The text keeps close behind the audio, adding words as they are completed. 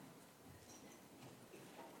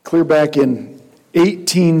Clear back in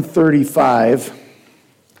 1835,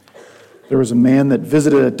 there was a man that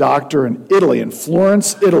visited a doctor in Italy, in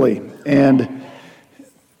Florence, Italy. And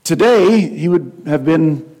today, he would have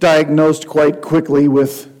been diagnosed quite quickly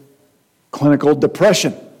with clinical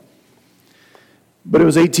depression. But it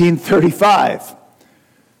was 1835.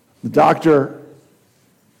 The doctor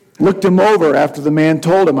looked him over after the man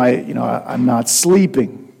told him, I'm not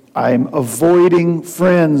sleeping. I'm avoiding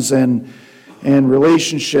friends and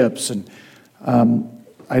relationships, and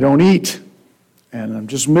I don't eat, and I'm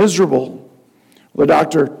just miserable. Well, the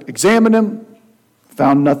doctor examined him,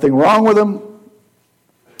 found nothing wrong with him,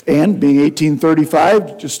 and being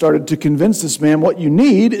 1835, just started to convince this man what you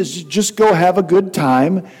need is just go have a good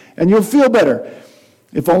time, and you'll feel better.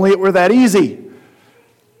 If only it were that easy.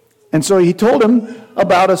 And so he told him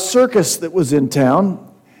about a circus that was in town,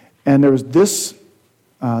 and there was this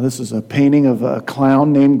is a painting of a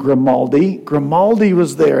clown named Grimaldi. Grimaldi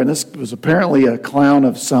was there, and this was apparently a clown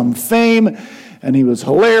of some fame, and he was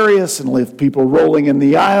hilarious and left people rolling in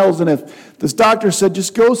the aisles. And if this doctor said,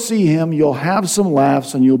 just go see him, you'll have some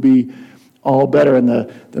laughs, and you'll be all better. And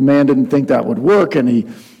the man didn't think that would work, and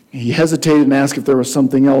he hesitated and asked if there was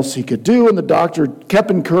something else he could do, and the doctor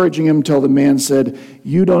kept encouraging him until the man said,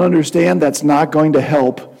 you don't understand, that's not going to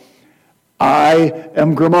help. I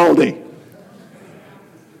am Grimaldi.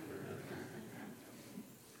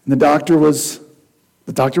 And the doctor was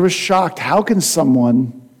shocked. How can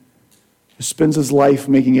someone who spends his life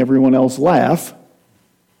making everyone else laugh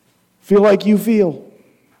feel like you feel?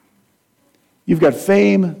 You've got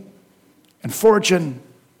fame and fortune,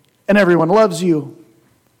 and everyone loves you.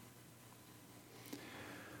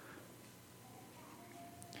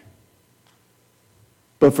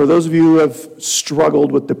 But for those of you who have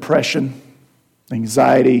struggled with depression,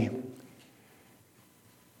 anxiety,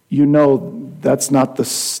 you know that's not the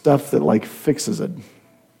stuff that fixes it.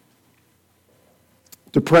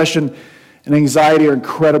 Depression and anxiety are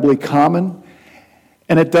incredibly common,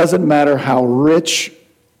 and it doesn't matter how rich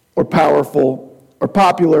or powerful or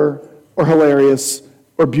popular or hilarious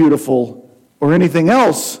or beautiful or anything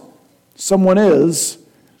else someone is,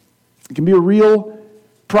 it can be a real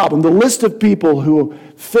problem. The list of people who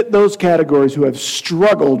fit those categories who have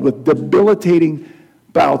struggled with debilitating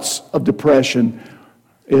bouts of depression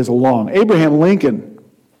is long. Abraham Lincoln,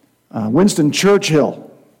 Winston Churchill,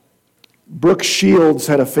 Brooke Shields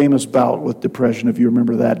had a famous bout with depression, if you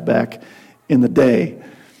remember that back in the day.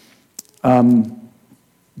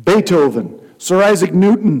 Beethoven, Sir Isaac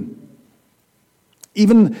Newton.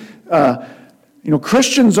 Even,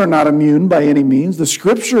 Christians are not immune by any means. The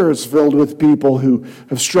Scripture is filled with people who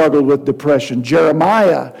have struggled with depression.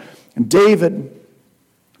 Jeremiah and David,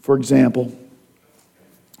 for example.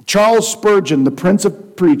 Charles Spurgeon, the Prince of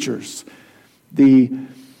Preachers,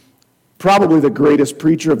 probably the greatest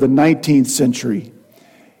preacher of the 19th century.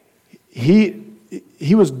 He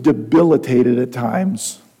was debilitated at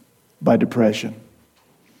times by depression.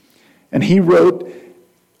 And he wrote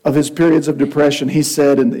of his periods of depression, he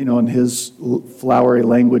said, in his flowery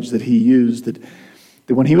language that he used, that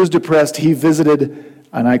when he was depressed, he visited,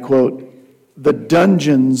 and I quote, the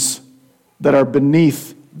dungeons that are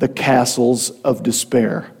beneath the castles of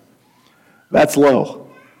despair. That's low.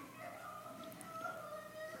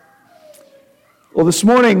 Well, this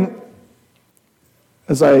morning,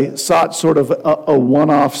 as I sought sort of a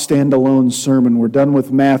one-off standalone sermon, we're done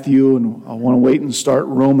with Matthew, and I want to wait and start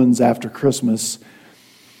Romans after Christmas.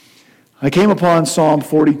 I came upon Psalm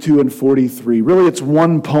 42 and 43. Really, it's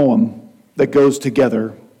one poem that goes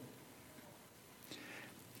together.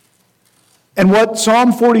 And what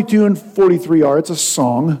Psalm 42 and 43 are, it's a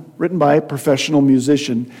song written by a professional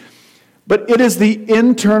musician, but it is the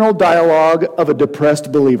internal dialogue of a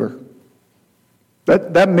depressed believer.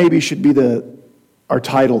 That maybe should be our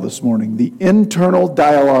title this morning, the internal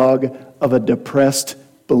dialogue of a depressed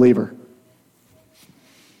believer.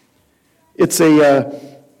 It's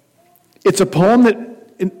a poem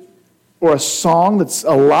or a song that's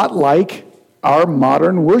a lot like our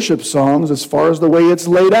modern worship songs as far as the way it's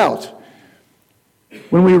laid out.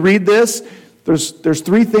 When we read this, there's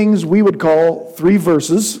three things we would call three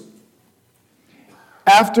verses.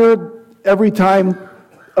 After every time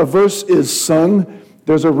a verse is sung,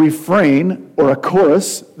 there's a refrain or a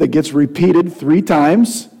chorus that gets repeated 3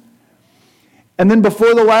 times. And then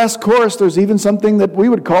before the last chorus, there's even something that we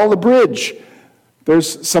would call the bridge.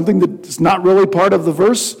 There's something that's not really part of the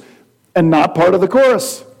verse and not part of the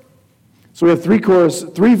chorus. So we have 3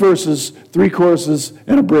 verses, 3 choruses,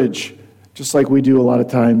 and a bridge, just like we do a lot of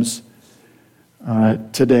times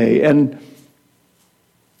today. And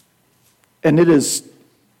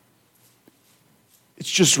it it's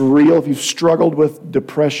just real. If you've struggled with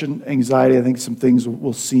depression, anxiety, I think some things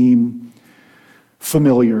will seem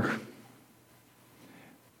familiar.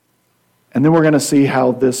 And then we're going to see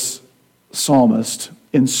how this psalmist,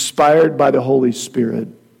 inspired by the Holy Spirit,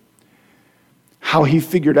 how he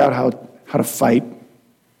figured out how to fight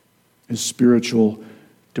his spiritual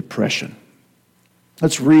depression.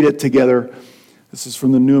 Let's read it together. This is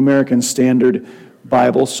from the New American Standard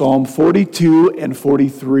Bible, Psalm 42 and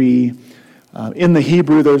 43. In the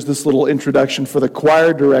Hebrew, there's this little introduction for the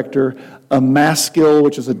choir director, a maskil,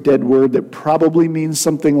 which is a dead word that probably means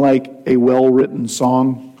something like a well-written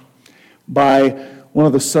song, by one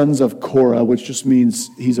of the sons of Korah, which just means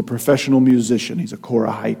he's a professional musician. He's a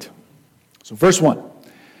Korahite. So verse 1.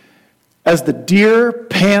 As the deer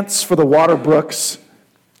pants for the water brooks,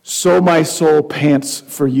 so my soul pants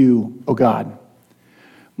for you, O God.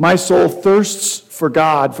 My soul thirsts for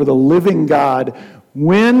God, for the living God.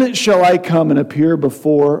 When shall I come and appear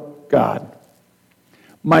before God?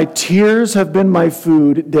 My tears have been my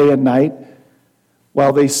food day and night,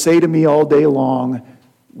 while they say to me all day long,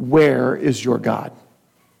 where is your God?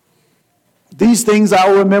 These things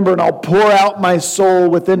I'll remember, and I'll pour out my soul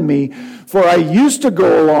within me. For I used to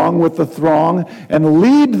go along with the throng and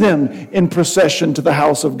lead them in procession to the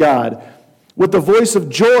house of God, with the voice of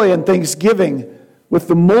joy and thanksgiving, with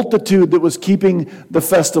the multitude that was keeping the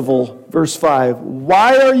festival. Verse 5,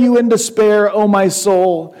 why are you in despair, O my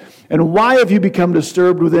soul? And why have you become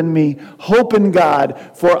disturbed within me? Hope in God,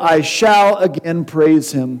 for I shall again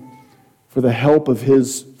praise him for the help of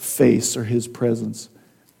his face or his presence.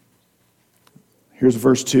 Here's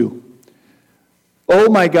verse 2. Oh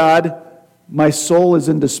my God, my soul is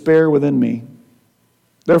in despair within me.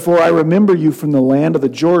 Therefore I remember you from the land of the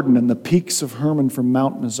Jordan and the peaks of Hermon from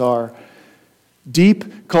Mount Mizar.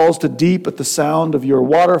 Deep calls to deep at the sound of your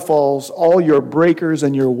waterfalls. All your breakers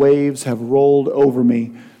and your waves have rolled over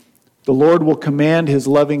me. The Lord will command his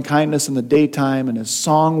loving kindness in the daytime, and his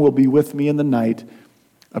song will be with me in the night,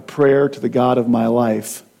 a prayer to the God of my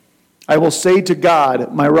life. I will say to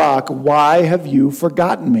God, my rock, why have you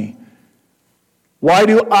forgotten me? Why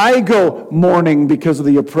do I go mourning because of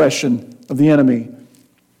the oppression of the enemy?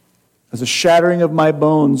 As a shattering of my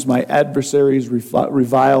bones, my adversaries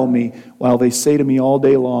revile me, while they say to me all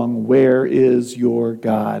day long, where is your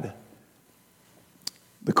God?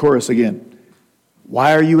 The chorus again.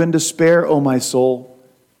 Why are you in despair, O my soul?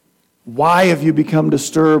 Why have you become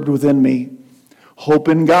disturbed within me? Hope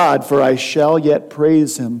in God, for I shall yet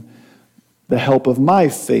praise him, the help of my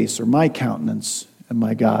face or my countenance and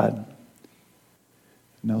my God.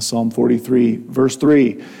 Now Psalm 43, verse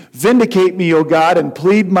 3. Vindicate me, O God, and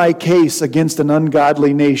plead my case against an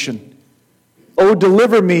ungodly nation. O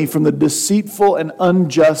deliver me from the deceitful and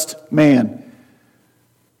unjust man.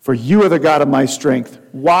 For you are the God of my strength.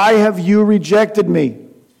 Why have you rejected me?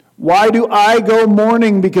 Why do I go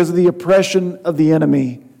mourning because of the oppression of the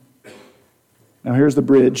enemy? Now here's the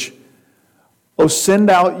bridge. Oh,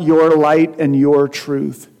 send out your light and your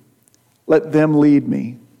truth. Let them lead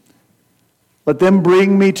me. Let them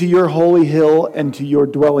bring me to your holy hill and to your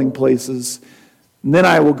dwelling places. And then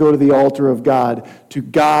I will go to the altar of God, to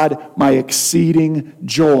God my exceeding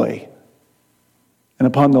joy. And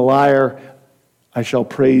upon the lyre I shall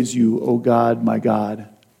praise you, O God, my God.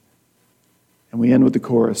 And we end with the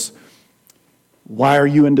chorus. Why are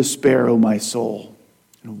you in despair, O my soul?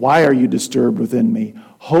 And why are you disturbed within me?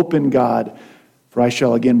 Hope in God, for I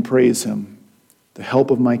shall again praise him, the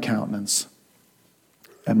help of my countenance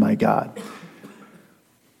and my God.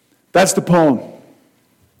 That's the poem.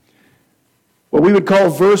 What we would call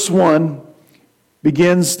verse 1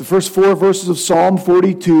 begins the first 4 verses of Psalm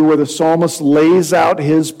 42, where the psalmist lays out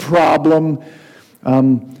his problem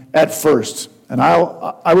at first. And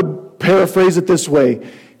I would paraphrase it this way.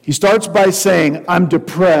 He starts by saying, I'm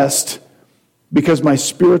depressed because my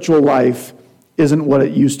spiritual life isn't what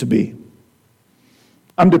it used to be.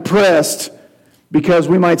 I'm depressed because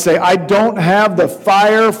we might say, I don't have the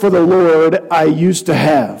fire for the Lord I used to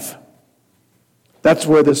have. That's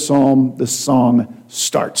where this song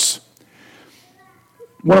starts.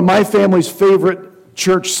 One of my family's favorite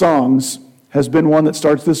church songs has been one that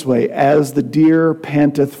starts this way. As the deer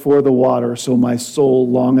panteth for the water, so my soul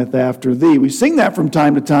longeth after thee. We sing that from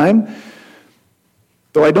time to time,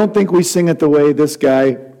 though I don't think we sing it the way this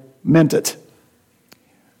guy meant it.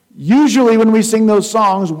 Usually when we sing those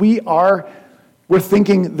songs, we're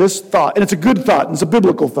thinking this thought, and it's a good thought, and it's a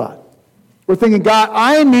biblical thought. We're thinking, God,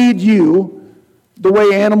 I need you the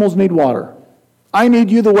way animals need water. I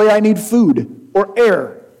need you the way I need food or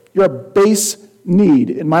air. You're a base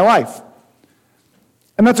need in my life.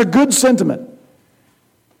 And that's a good sentiment.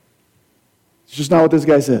 It's just not what this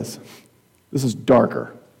guy says. This is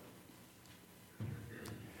darker.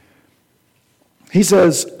 He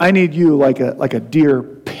says, I need you like a deer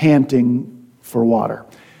panting for water.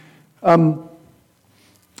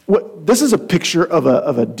 This is a picture of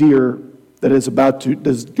a deer that is going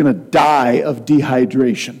to die of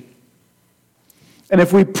dehydration. And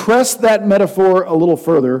if we press that metaphor a little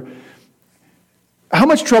further, how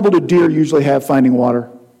much trouble do deer usually have finding water?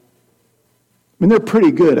 I mean, they're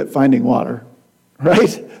pretty good at finding water,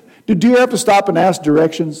 right? Do deer have to stop and ask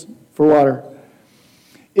directions for water?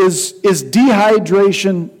 Is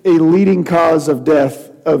dehydration a leading cause of death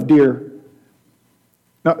of deer?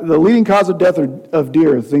 Now, the leading cause of death of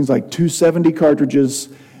deer are things like 270 cartridges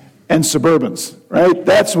and Suburbans, right?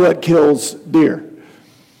 That's what kills deer.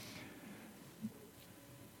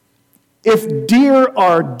 If deer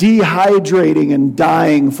are dehydrating and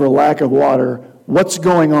dying for lack of water, what's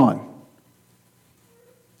going on?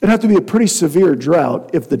 It'd have to be a pretty severe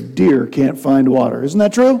drought if the deer can't find water. Isn't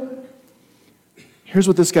that true? Here's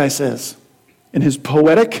what this guy says in his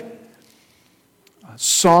poetic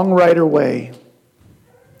songwriter way.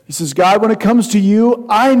 He says, God, when it comes to you,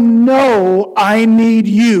 I know I need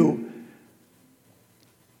you.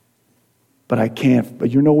 But I can't,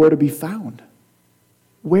 but you're nowhere to be found.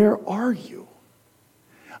 Where are you?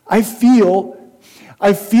 I feel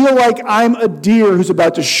like I'm a deer who's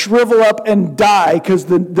about to shrivel up and die because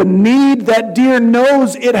the need that deer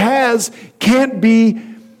knows it has can't be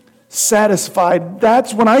satisfied.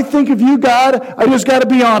 That's when I think of you, God, I just got to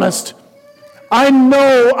be honest. I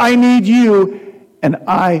know I need you, and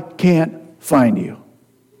I can't find you.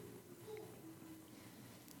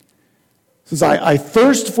 He says, I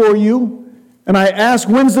thirst for you, and I ask,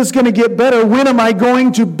 when's this going to get better? When am I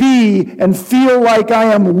going to be and feel like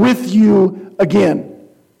I am with you again?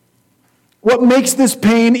 What makes this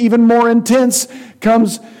pain even more intense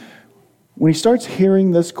comes when he starts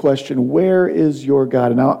hearing this question, where is your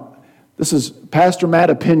God? And now, this is Pastor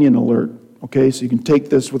Matt opinion alert, okay? So you can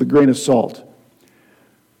take this with a grain of salt.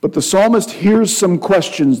 But the psalmist hears some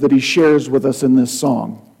questions that he shares with us in this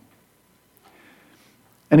song.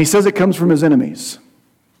 And he says it comes from his enemies.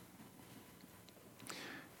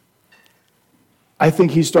 I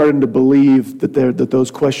think he's starting to believe that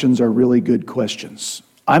those questions are really good questions.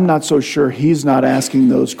 I'm not so sure he's not asking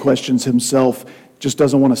those questions himself, just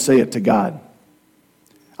doesn't want to say it to God.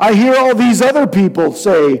 I hear all these other people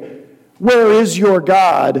say, where is your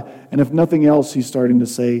God? And if nothing else, he's starting to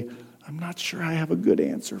say, I'm not sure I have a good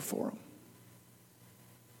answer for him.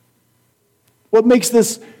 What makes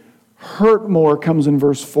this hurt more comes in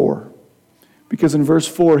verse 4. Because in verse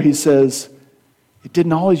 4 he says, it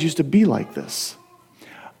didn't always used to be like this.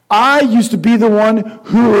 I used to be the one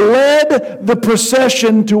who led the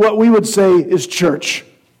procession to what we would say is church.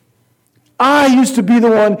 I used to be the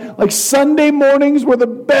one, like Sunday mornings were the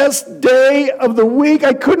best day of the week.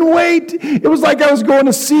 I couldn't wait. It was like I was going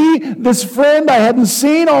to see this friend I hadn't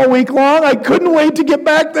seen all week long. I couldn't wait to get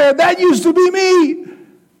back there. That used to be me.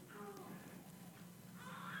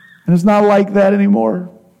 And it's not like that anymore.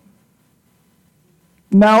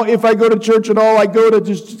 Now, if I go to church at all, I go to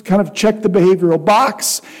just kind of check the behavioral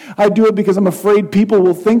box. I do it because I'm afraid people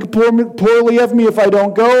will think poorly of me if I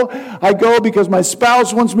don't go. I go because my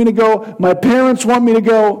spouse wants me to go. My parents want me to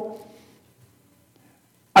go.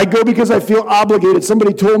 I go because I feel obligated.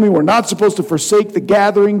 Somebody told me we're not supposed to forsake the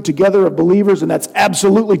gathering together of believers, and that's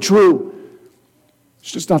absolutely true.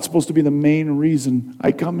 It's just not supposed to be the main reason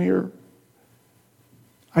I come here.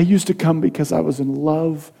 I used to come because I was in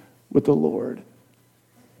love with the Lord.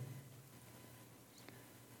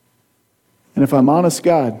 And if I'm honest,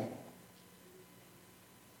 God,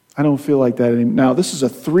 I don't feel like that anymore. Now, this is a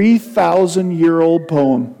 3,000-year-old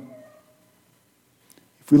poem.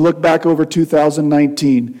 If we look back over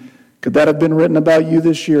 2019, could that have been written about you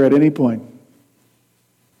this year at any point?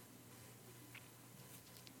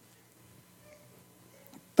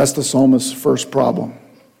 That's the psalmist's first problem.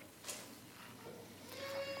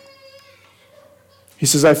 He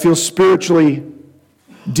says, I feel spiritually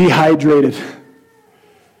dehydrated.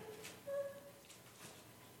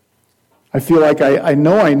 I feel like I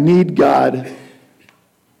know I need God,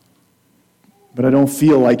 but I don't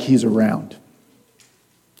feel like he's around.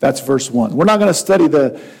 That's verse 1. We're not going to study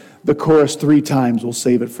the chorus 3 times. We'll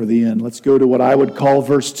save it for the end. Let's go to what I would call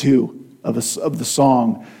verse 2 of the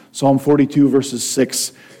song, Psalm 42, verses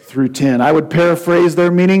 6 through 10. I would paraphrase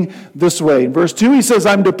their meaning this way. In verse 2, he says,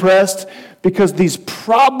 I'm depressed because these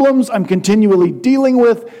problems I'm continually dealing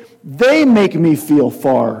with, they make me feel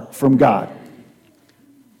far from God.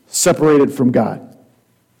 Separated from God.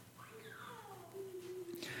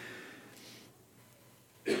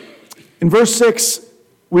 In verse 6,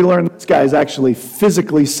 we learn this guy is actually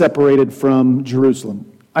physically separated from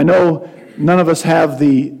Jerusalem. I know none of us have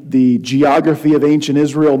the geography of ancient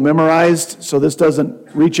Israel memorized, so this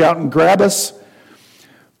doesn't reach out and grab us.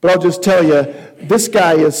 But I'll just tell you, this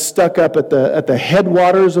guy is stuck up at the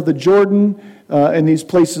headwaters of the Jordan, in these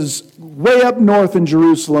places way up north in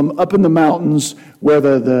Jerusalem, up in the mountains where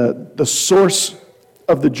the source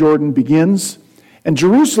of the Jordan begins. And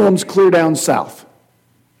Jerusalem's clear down south.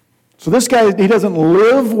 So this guy, he doesn't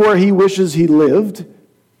live where he wishes he lived.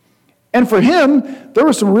 And for him, there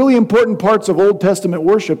were some really important parts of Old Testament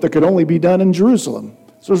worship that could only be done in Jerusalem.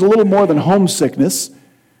 So there's a little more than homesickness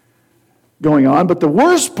going on. But the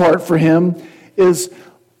worst part for him is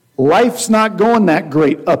life's not going that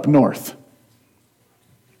great up north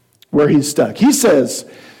where he's stuck. He says,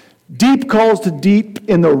 deep calls to deep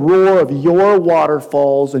in the roar of your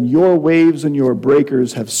waterfalls, and your waves and your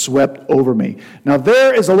breakers have swept over me. Now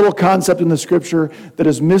there is a little concept in the scripture that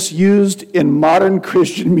is misused in modern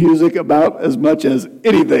Christian music about as much as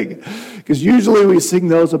anything. Because usually we sing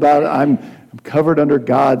those about, I'm covered under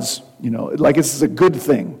God's, like this is a good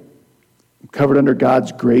thing. I'm covered under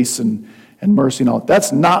God's grace and mercy and all.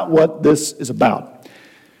 That's not what this is about.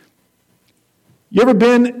 You ever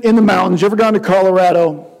been in the mountains? You ever gone to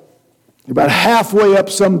Colorado? You're about halfway up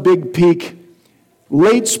some big peak,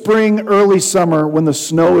 late spring, early summer, when the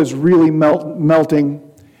snow is really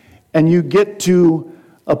melting, and you get to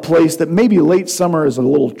a place that maybe late summer is a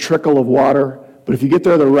little trickle of water, but if you get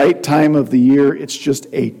there the right time of the year, it's just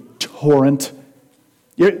a torrent.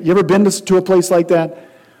 You ever been to a place like that?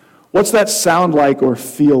 What's that sound like or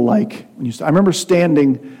feel like? I remember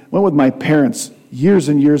went with my parents years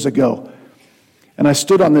and years ago, and I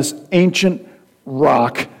stood on this ancient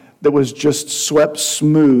rock that was just swept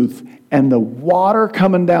smooth, and the water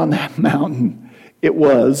coming down that mountain, it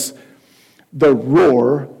was the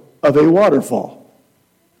roar of a waterfall.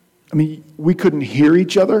 I mean, we couldn't hear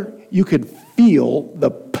each other. You could feel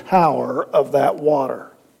the power of that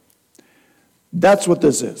water. That's what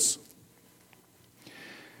this is.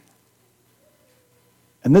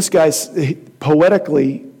 And this guy,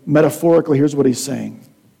 poetically, metaphorically, here's what he's saying.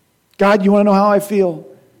 God, you want to know how I feel?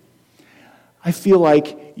 I feel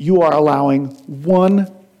like you are allowing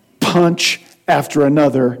one punch after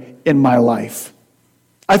another in my life.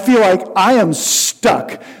 I feel like I am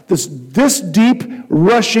stuck. This deep,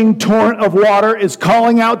 rushing torrent of water is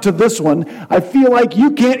calling out to this one. I feel like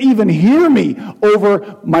you can't even hear me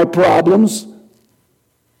over my problems.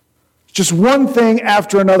 Just one thing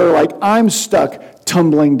after another, like I'm stuck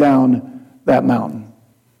tumbling down that mountain.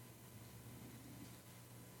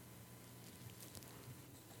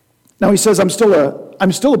 Now he says, I'm still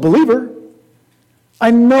a believer. I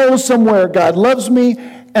know somewhere God loves me,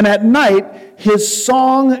 and at night his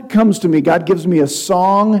song comes to me. God gives me a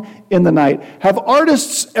song in the night. Do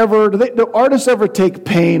artists ever take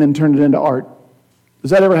pain and turn it into art? Does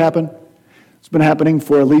that ever happen? It's been happening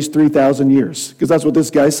for at least 3,000 years, because that's what this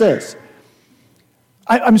guy says.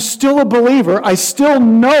 I'm still a believer. I still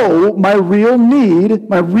know my real need,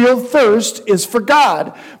 my real thirst is for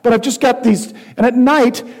God. But I've just got these, and at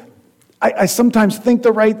night, I sometimes think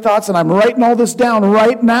the right thoughts, and I'm writing all this down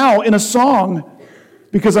right now in a song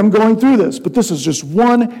because I'm going through this. But this is just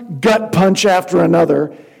one gut punch after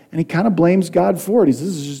another. And he kind of blames God for it. He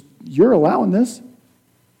says, you're allowing this.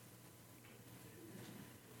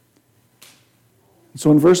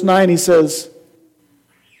 So in verse 9 he says,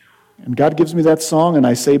 and God gives me that song, and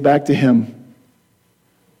I say back to him,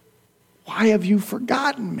 why have you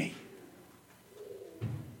forgotten me?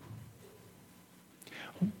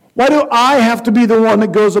 Why do I have to be the one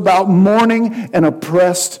that goes about mourning and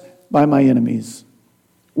oppressed by my enemies?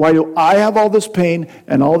 Why do I have all this pain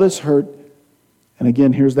and all this hurt? And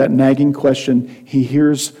again, here's that nagging question he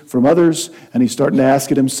hears from others, and he's starting to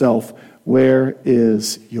ask it himself. Where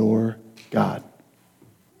is your God?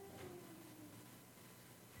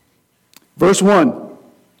 Verse 1,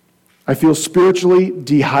 I feel spiritually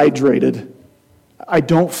dehydrated. I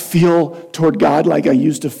don't feel toward God like I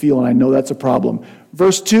used to feel, and I know that's a problem.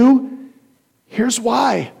 Verse 2, here's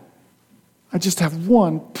why. I just have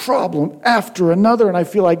one problem after another, and I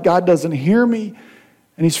feel like God doesn't hear me,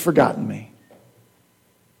 and he's forgotten me.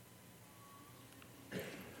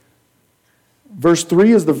 Verse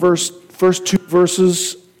 3 is the first two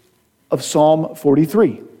verses of Psalm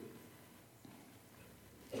 43.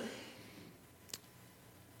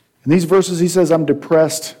 In these verses, he says, I'm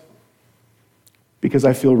depressed because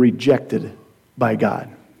I feel rejected by God.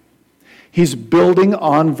 He's building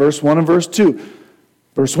on verse 1 and verse 2.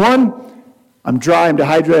 Verse 1, I'm dry, I'm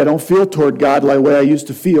dehydrated, I don't feel toward God like the way I used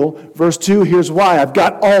to feel. Verse 2, here's why. I've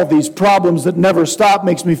got all these problems that never stop,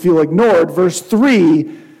 makes me feel ignored. Verse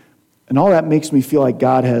 3, and all that makes me feel like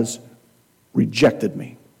God has rejected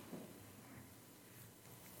me.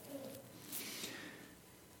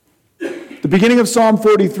 The beginning of Psalm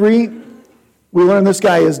 43, we learn this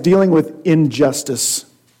guy is dealing with injustice.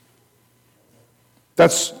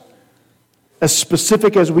 That's as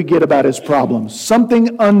specific as we get about his problems.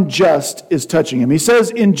 Something unjust is touching him. He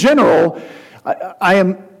says, in general,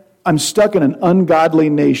 I'm stuck in an ungodly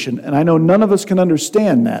nation, and I know none of us can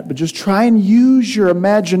understand that, but just try and use your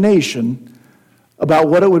imagination about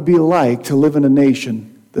what it would be like to live in a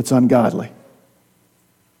nation that's ungodly.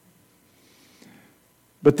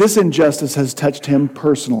 But this injustice has touched him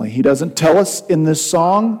personally. He doesn't tell us in this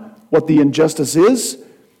song what the injustice is,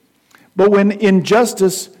 but when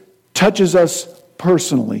injustice touches us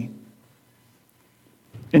personally,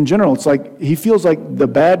 in general, it's like he feels like the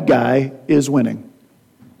bad guy is winning.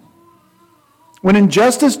 When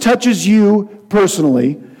injustice touches you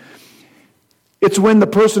personally, it's when the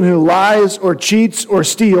person who lies or cheats or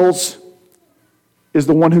steals is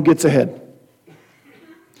the one who gets ahead.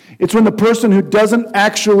 It's when the person who doesn't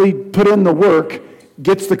actually put in the work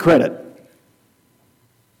gets the credit.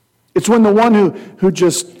 It's when the one who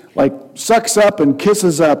just like sucks up and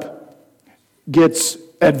kisses up gets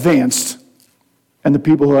advanced, and the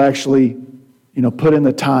people who actually, put in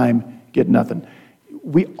the time get nothing.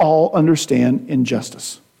 We all understand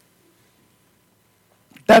injustice.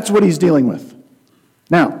 That's what he's dealing with.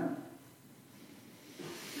 Now,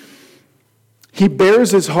 he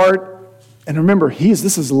bears his heart, and remember,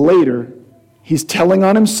 this is later. He's telling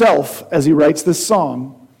on himself as he writes this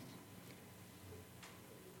song.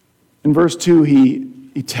 In verse 2,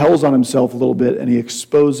 he tells on himself a little bit, and he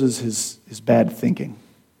exposes his bad thinking.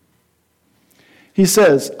 He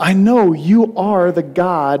says, I know you are the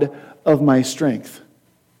God of my strength.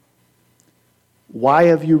 Why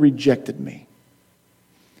have you rejected me?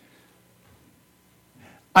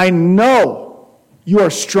 I know you are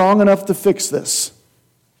strong enough to fix this.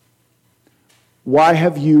 Why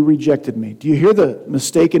have you rejected me? Do you hear the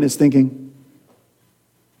mistake in his thinking?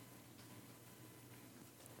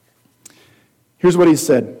 Here's what he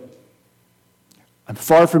said. I'm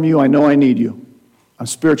far from you. I know I need you. I'm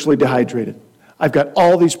spiritually dehydrated. I've got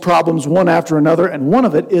all these problems one after another, and one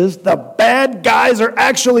of it is the bad guys are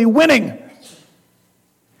actually winning.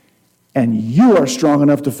 And you are strong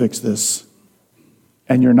enough to fix this,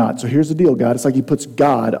 and you're not. So here's the deal, God. It's like he puts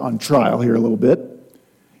God on trial here a little bit.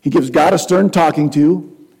 He gives God a stern talking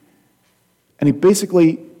to, and he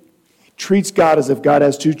basically treats God as if God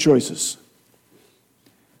has two choices.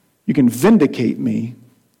 You can vindicate me,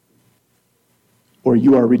 or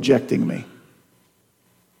you are rejecting me.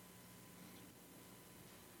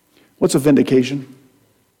 What's a vindication? You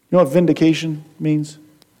know what vindication means?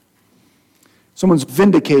 Someone's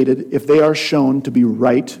vindicated if they are shown to be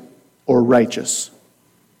right or righteous.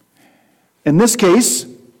 In this case,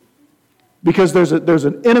 because there's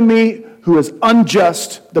an enemy who is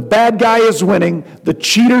unjust, the bad guy is winning, the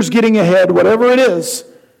cheater's getting ahead, whatever it is.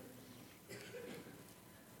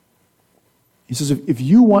 He says, if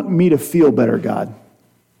you want me to feel better, God,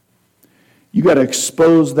 you got to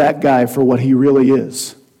expose that guy for what he really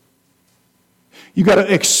is. You got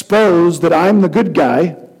to expose that I'm the good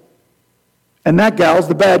guy and that gal's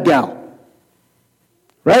the bad gal.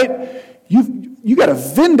 Right? You got to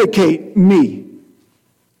vindicate me.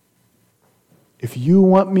 If you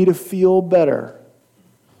want me to feel better,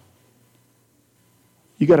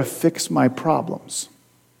 you got to fix my problems.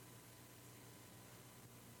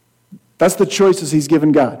 That's the choices he's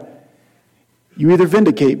given God. You either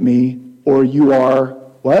vindicate me or you are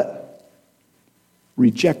what?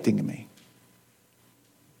 Rejecting me.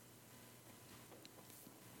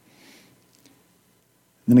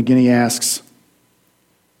 And then again he asks,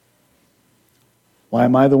 why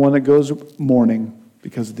am I the one that goes mourning?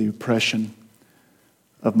 Because of the oppression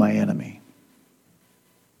of my enemy.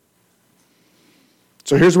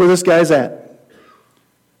 So here's where this guy's at.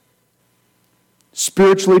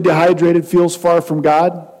 Spiritually dehydrated, feels far from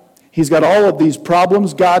God. He's got all of these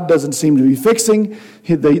problems God doesn't seem to be fixing.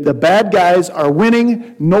 The bad guys are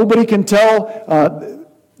winning. Nobody can tell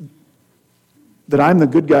that I'm the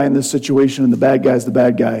good guy in this situation and the bad guy's the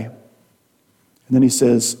bad guy. And then he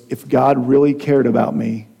says, if God really cared about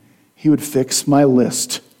me, he would fix my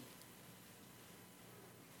list.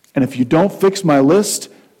 And if you don't fix my list,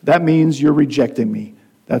 that means you're rejecting me.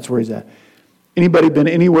 That's where he's at. Anybody been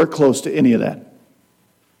anywhere close to any of that?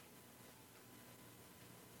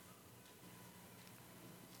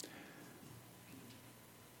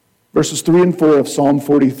 Verses 3 and 4 of Psalm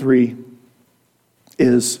 43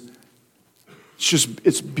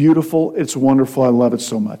 it's beautiful, it's wonderful, I love it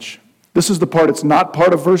so much. This is the part, it's not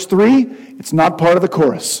part of verse 3, it's not part of the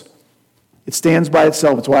chorus. It stands by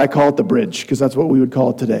itself. It's why I call it the bridge, because that's what we would call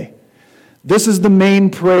it today. This is the main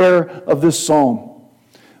prayer of this psalm.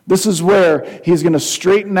 This is where he's going to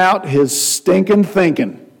straighten out his stinking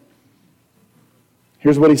thinking.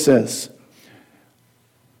 Here's what he says.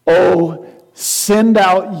 Oh, send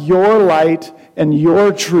out your light and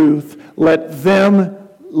your truth. Let them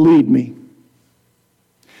lead me.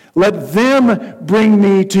 Let them bring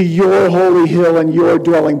me to your holy hill and your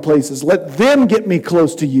dwelling places. Let them get me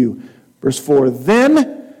close to you. Verse 4,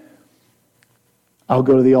 then I'll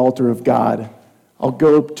go to the altar of God. I'll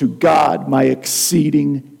go to God, my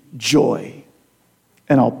exceeding joy.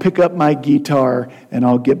 And I'll pick up my guitar and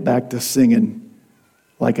I'll get back to singing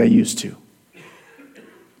like I used to.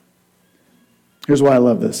 Here's why I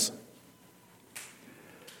love this.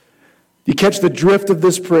 You catch the drift of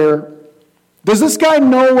this prayer? Does this guy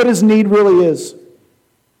know what his need really is?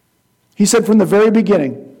 He said from the very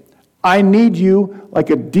beginning, I need you like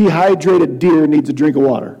a dehydrated deer needs a drink of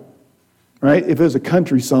water. Right? If it was a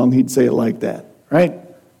country song, he'd say it like that. Right?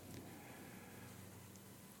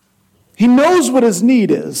 He knows what his need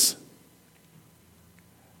is.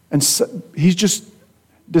 And so he's just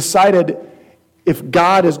decided if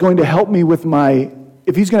God is going to help me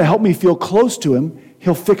if he's going to help me feel close to him,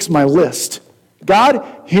 he'll fix my list.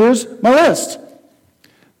 God, here's my list.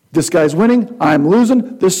 This guy's winning, I'm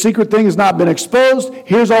losing, this secret thing has not been exposed,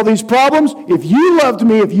 here's all these problems. If you loved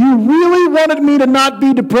me, if you really wanted me to not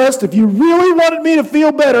be depressed, if you really wanted me to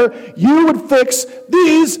feel better, you would fix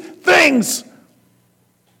these things.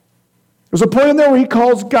 There's a point in there where he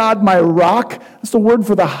calls God my rock. That's the word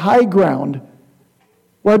for the high ground,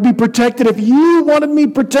 where I'd be protected. If you wanted me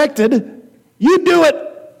protected, you'd do it.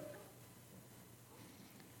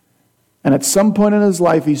 And at some point in his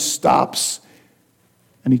life, he stops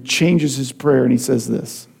and he changes his prayer and he says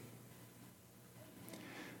this.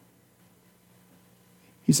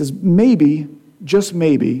 He says, maybe, just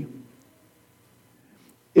maybe,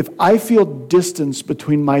 if I feel distance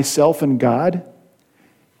between myself and God,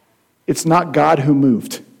 it's not God who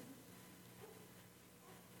moved.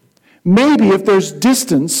 Maybe if there's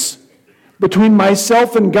distance between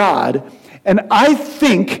myself and God, and I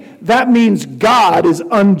think that means God is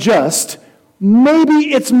unjust,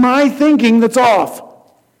 maybe it's my thinking that's off.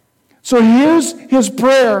 So here's his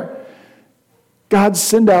prayer. God,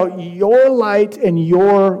 send out your light and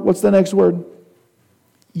your, what's the next word?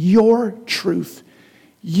 Your truth.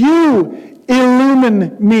 You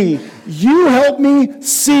illumine me. You help me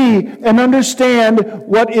see and understand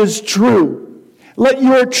what is true. Let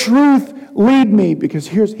your truth lead me. Because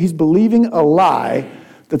he's believing a lie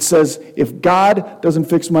that says, if God doesn't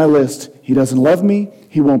fix my list, he doesn't love me,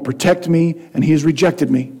 he won't protect me, and he's rejected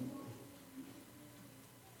me.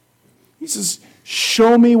 He says,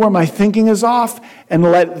 show me where my thinking is off, and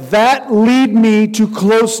let that lead me to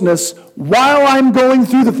closeness while I'm going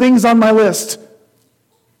through the things on my list.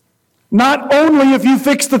 Not only if you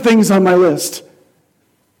fix the things on my list.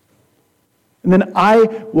 And then I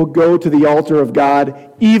will go to the altar of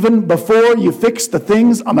God even before you fix the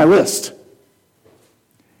things on my list.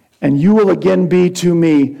 And you will again be to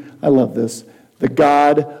me, I love this, the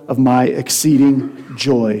God of my exceeding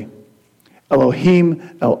joy.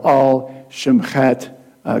 Elohim El-Al Shemchat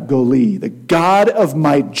Goli, the God of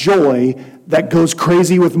my joy that goes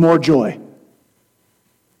crazy with more joy.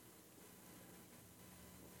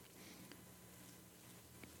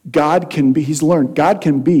 God can be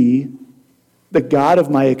the God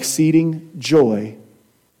of my exceeding joy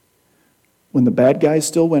when the bad guy's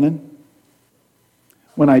still winning,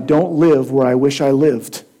 when I don't live where I wish I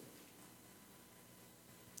lived,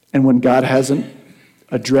 and when God hasn't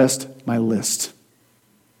addressed my list.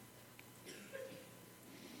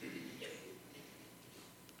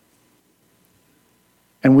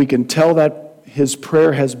 And we can tell that his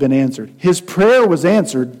prayer has been answered. His prayer was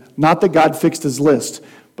answered, not that God fixed his list,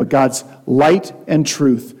 but God's light and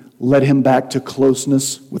truth led him back to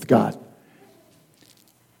closeness with God.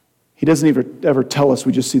 He doesn't ever tell us,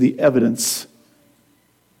 we just see the evidence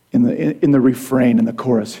in the refrain, in the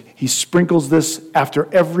chorus. He sprinkles this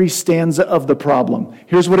after every stanza of the problem.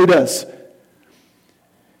 Here's what he does.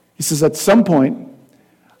 He says, at some point,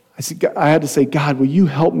 I had to say, God, will you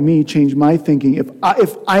help me change my thinking?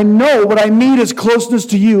 If I know what I need is closeness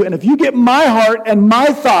to you, and if you get my heart and my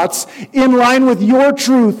thoughts in line with your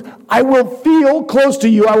truth, I will feel close to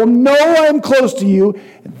you. I will know I am close to you.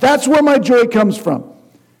 That's where my joy comes from.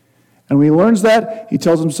 And when he learns that, he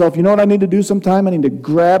tells himself, you know what I need to do sometime? I need to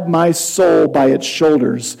grab my soul by its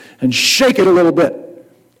shoulders and shake it a little bit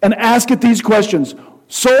and ask it these questions.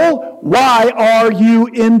 Soul, why are you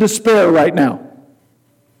in despair right now?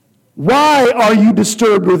 Why are you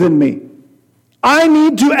disturbed within me? I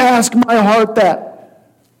need to ask my heart that.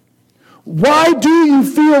 Why do you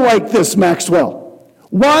feel like this, Maxwell?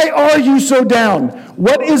 Why are you so down?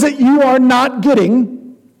 What is it you are not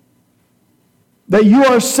getting that you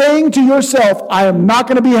are saying to yourself, I am not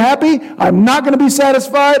going to be happy, I'm not going to be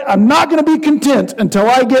satisfied, I'm not going to be content until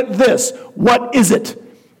I get this? What is it?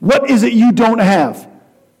 What is it you don't have?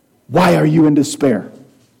 Why are you in despair?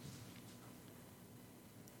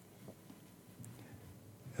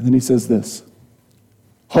 And then he says this,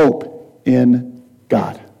 hope in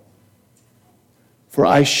God. For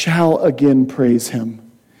I shall again praise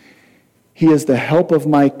him. He is the help of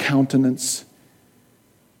my countenance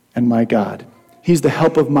and my God. He's the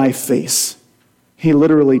help of my face. He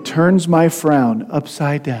literally turns my frown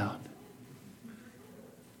upside down.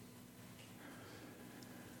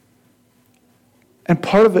 And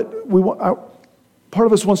part of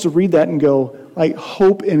us wants to read that and go, like,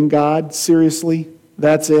 hope in God, seriously?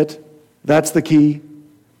 That's it? That's the key?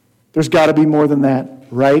 There's got to be more than that,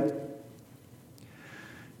 right?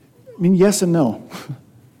 I mean, yes and no.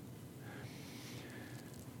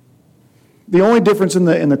 The only difference in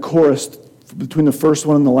the chorus between the first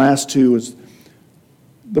one and the last two is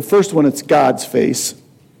the first one, it's God's face,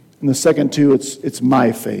 and the second two, it's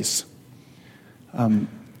my face.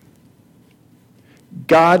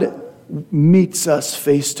 God meets us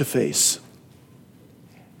face to face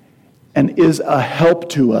and is a help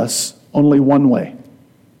to us only one way.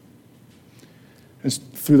 It's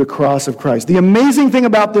through the cross of Christ. The amazing thing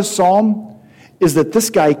about this psalm is that this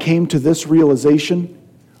guy came to this realization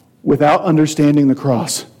without understanding the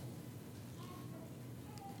cross.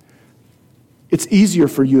 It's easier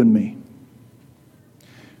for you and me.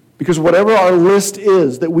 Because whatever our list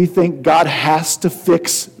is that we think God has to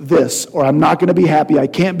fix this, or I'm not going to be happy, I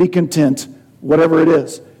can't be content, whatever it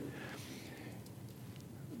is.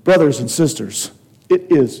 Brothers and sisters,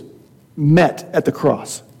 it is met at the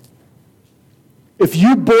cross. If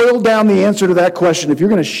you boil down the answer to that question, if you're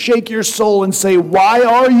going to shake your soul and say, why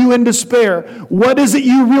are you in despair? What is it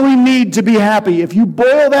you really need to be happy? If you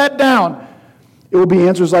boil that down, it will be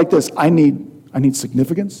answers like this. I need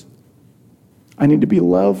significance. I need to be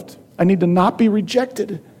loved. I need to not be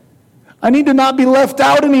rejected. I need to not be left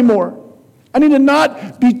out anymore. I need to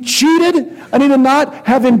not be cheated. I need to not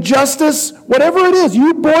have injustice. Whatever it is,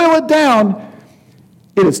 you boil it down,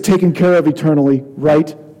 it is taken care of eternally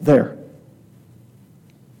right there.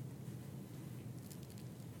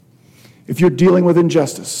 If you're dealing with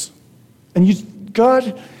injustice, and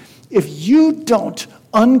God, if you don't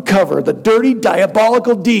uncover the dirty,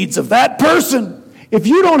 diabolical deeds of that person, if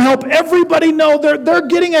you don't help everybody know they're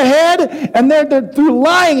getting ahead and they're through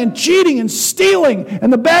lying and cheating and stealing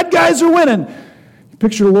and the bad guys are winning,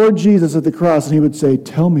 picture Lord Jesus at the cross and he would say,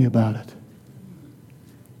 tell me about it.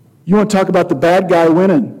 You want to talk about the bad guy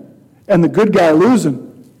winning and the good guy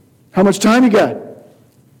losing? How much time you got?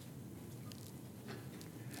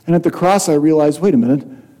 And at the cross I realized, wait a minute,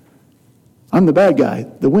 I'm the bad guy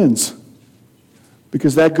that wins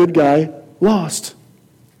because that good guy lost.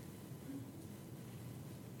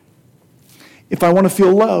 If I want to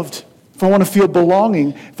feel loved, if I want to feel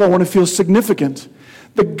belonging, if I want to feel significant,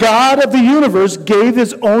 the God of the universe gave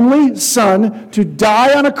his only son to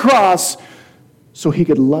die on a cross so he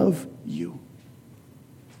could love you.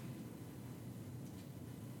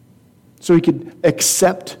 So he could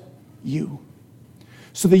accept you.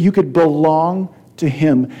 So that you could belong to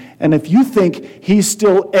him. And if you think he's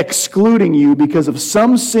still excluding you because of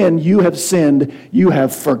some sin you have sinned, you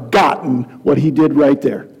have forgotten what he did right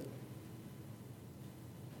there.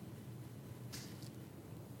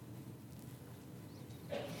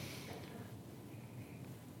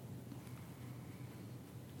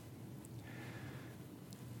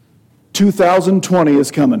 "2020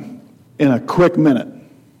 is coming in a quick minute.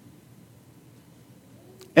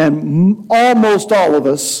 And almost all of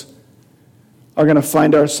us are going to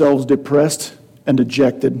find ourselves depressed and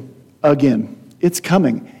dejected again. It's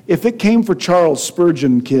coming. If it came for Charles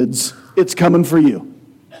Spurgeon, kids, it's coming for you.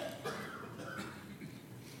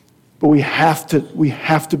 But we have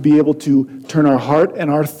to be able to turn our heart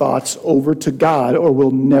and our thoughts over to God, or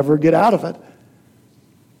we'll never get out of it.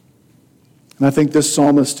 And I think this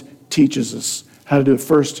psalmist teaches us how to do it.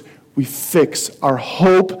 First, we fix our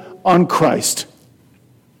hope on Christ.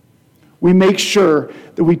 We make sure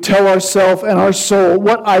that we tell ourselves and our soul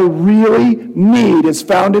what I really need is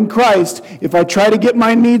found in Christ. If I try to get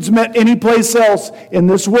my needs met anyplace else in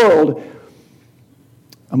this world,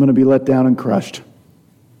 I'm going to be let down and crushed.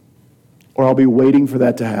 Or I'll be waiting for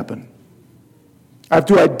that to happen. I have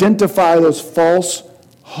to identify those false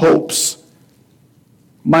hopes,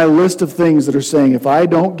 my list of things that are saying, if I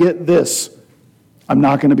don't get this, I'm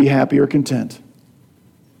not going to be happy or content.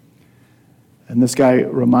 And this guy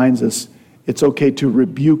reminds us, it's okay to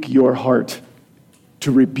rebuke your heart,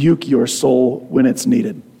 to rebuke your soul when it's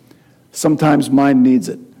needed. Sometimes mine needs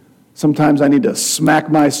it. Sometimes I need to smack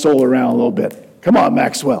my soul around a little bit. Come on,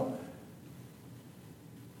 Maxwell.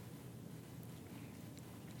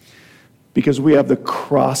 Because we have the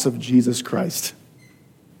cross of Jesus Christ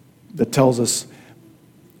that tells us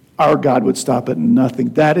our God would stop at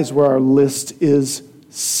nothing. That is where our list is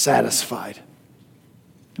satisfied.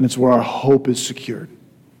 And it's where our hope is secured.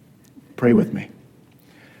 Pray with me.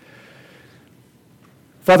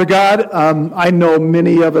 Father God, I know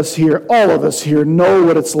many of us here, all of us here, know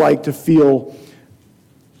what it's like to feel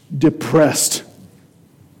depressed.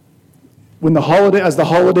 As the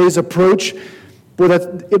holidays approach,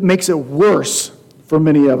 it makes it worse for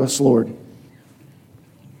many of us, Lord.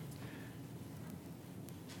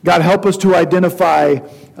 God, help us to identify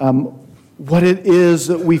what it is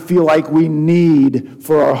that we feel like we need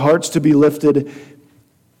for our hearts to be lifted,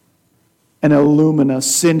 and illumine us.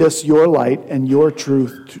 Send us your light and your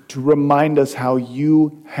truth to remind us how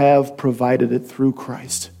you have provided it through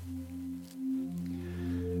Christ.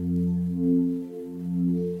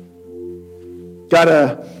 God,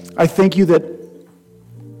 I thank you that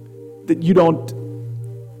you don't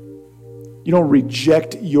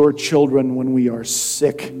reject your children when we are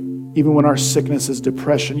sick, even when our sickness is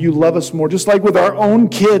depression. You love us more, just like with our own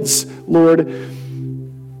kids, Lord.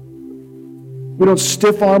 We don't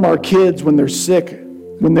stiff-arm our kids when they're sick,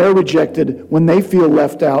 when they're rejected, when they feel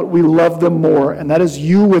left out. We love them more, and that is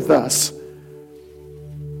you with us.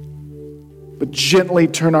 But gently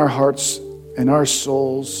turn our hearts and our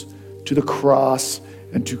souls to the cross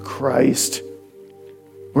and to Christ,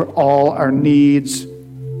 where all our needs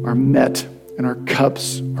are met and our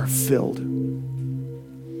cups are filled.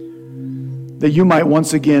 That you might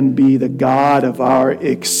once again be the God of our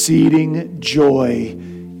exceeding joy,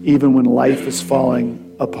 even when life is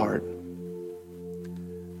falling apart.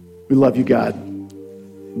 We love you, God.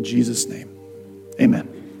 In Jesus' name, amen.